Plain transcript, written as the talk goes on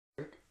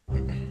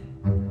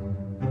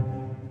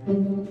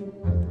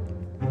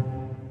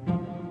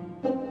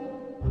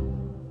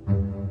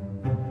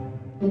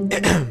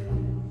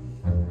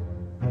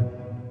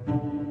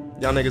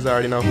Y'all niggas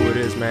already know who it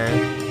is, man.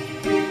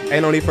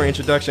 Ain't no need for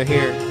introduction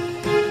here.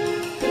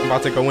 I'm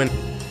about to go in.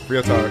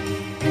 Real talk.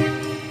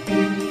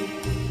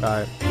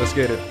 Alright, let's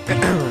get it.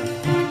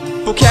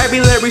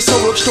 Vocabulary so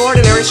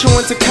extraordinary, she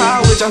went to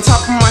college. On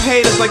top of my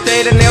haters like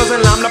they the nails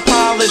and I'm the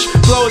polish.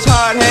 Flow is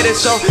hard-headed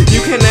so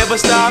you can never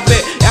stop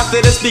it. After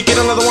this beat, get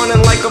another one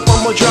and like a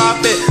phone will drop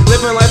it.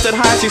 Living life at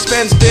highest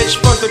expense, bitch,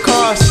 fuck the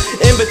cost.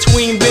 In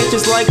between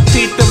bitches like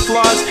teeth and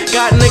flaws.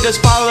 Got niggas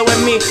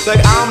following me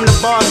like I'm the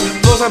boss.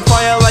 Flows on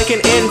fire like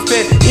an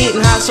infant, eating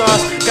hot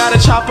sauce. Got a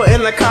chopper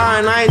in the car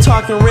and I ain't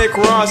talking Rick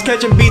Ross.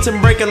 Catching beats and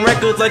breaking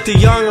records like the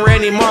young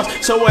Randy Moss.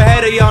 So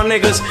ahead of y'all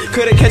niggas,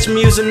 couldn't catch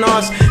me using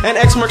NOS. And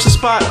X marks the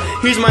spot.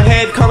 Here's my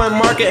head, coming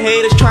market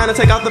haters trying to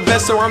take out the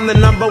best, so I'm the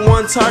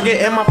 #1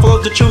 target. And my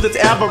flow's the truth, it's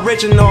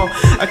aboriginal.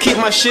 I keep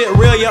my shit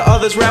real, your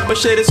others rapper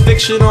shit is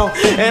fictional.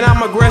 And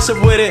I'm aggressive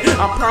with it,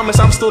 I promise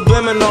I'm still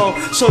liminal.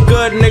 So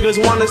good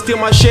niggas wanna steal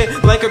my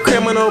shit like a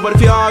criminal. But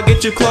if y'all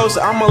get too close,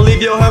 I'ma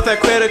leave your health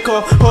at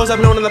critical. Hoes I've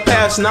known in the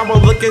past, now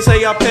we'll look and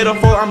say y'all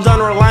pitiful. I'm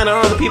done relying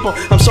on other people,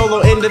 I'm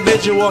solo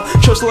individual.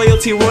 Trust,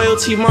 loyalty,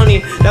 royalty,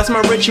 money, that's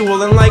my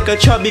ritual. And like a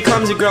chubby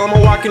clumsy girl, I'm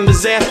a walking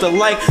disaster.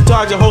 Like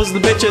dogs or hoes the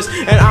bitches,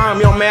 and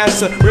I'm your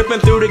master, ripping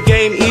through the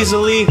game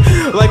easily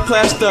like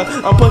plaster.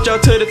 I'll put y'all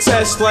to the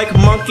test like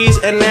monkeys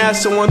and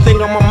NASA. One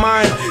thing on my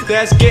mind,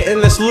 that's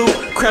getting this loot.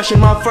 Crashing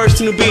my first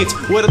 2 beats,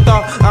 would've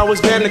thought I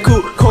was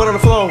Bandicoot. Cold on the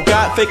floor,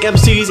 got fake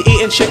MCs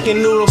eating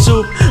chicken noodle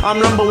soup.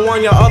 I'm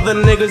 #1, y'all other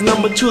niggas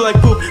 #2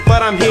 like poop.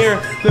 But I'm here,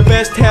 the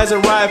best has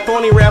arrived.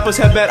 Phony rappers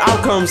have bad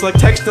outcomes like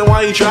texting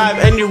while you drive.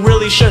 And you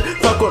really should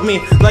fuck with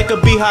me like a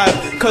beehive,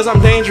 cause I'm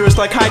dangerous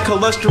like high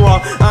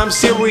cholesterol. I'm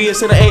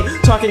serious and I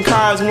ain't talking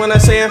cars when I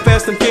say I'm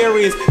fast and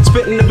furious.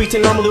 Spitting the beats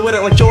and normally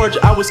wouldn't like George,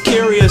 I was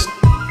curious.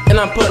 And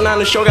I'm putting on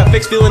the show, got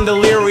fixed feeling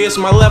delirious.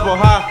 My level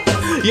high,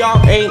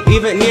 y'all ain't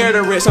even near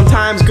the risk.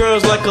 Sometimes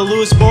girls like a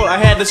loose boat, I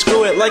had to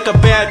screw it like a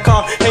bad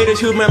call. Haters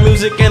hear my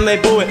music and they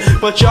boo it,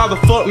 but y'all the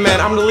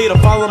footman, I'm the leader,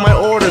 follow my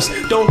orders.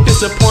 Don't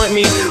disappoint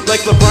me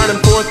like LeBron in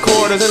 4th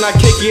quarters. And I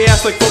kick your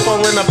ass like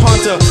football in a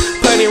punter.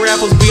 Plenty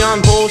rappers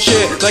beyond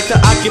bullshit, like the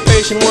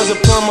occupation was a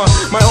plumber.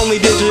 My only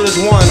digit is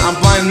 1, I'm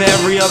blind to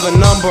every other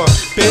number.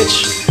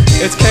 Bitch,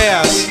 it's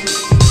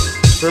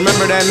KaoS.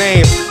 Remember that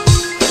name.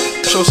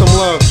 Show some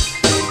love.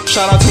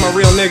 Shout out to my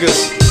real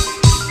niggas.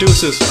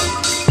 Deuces.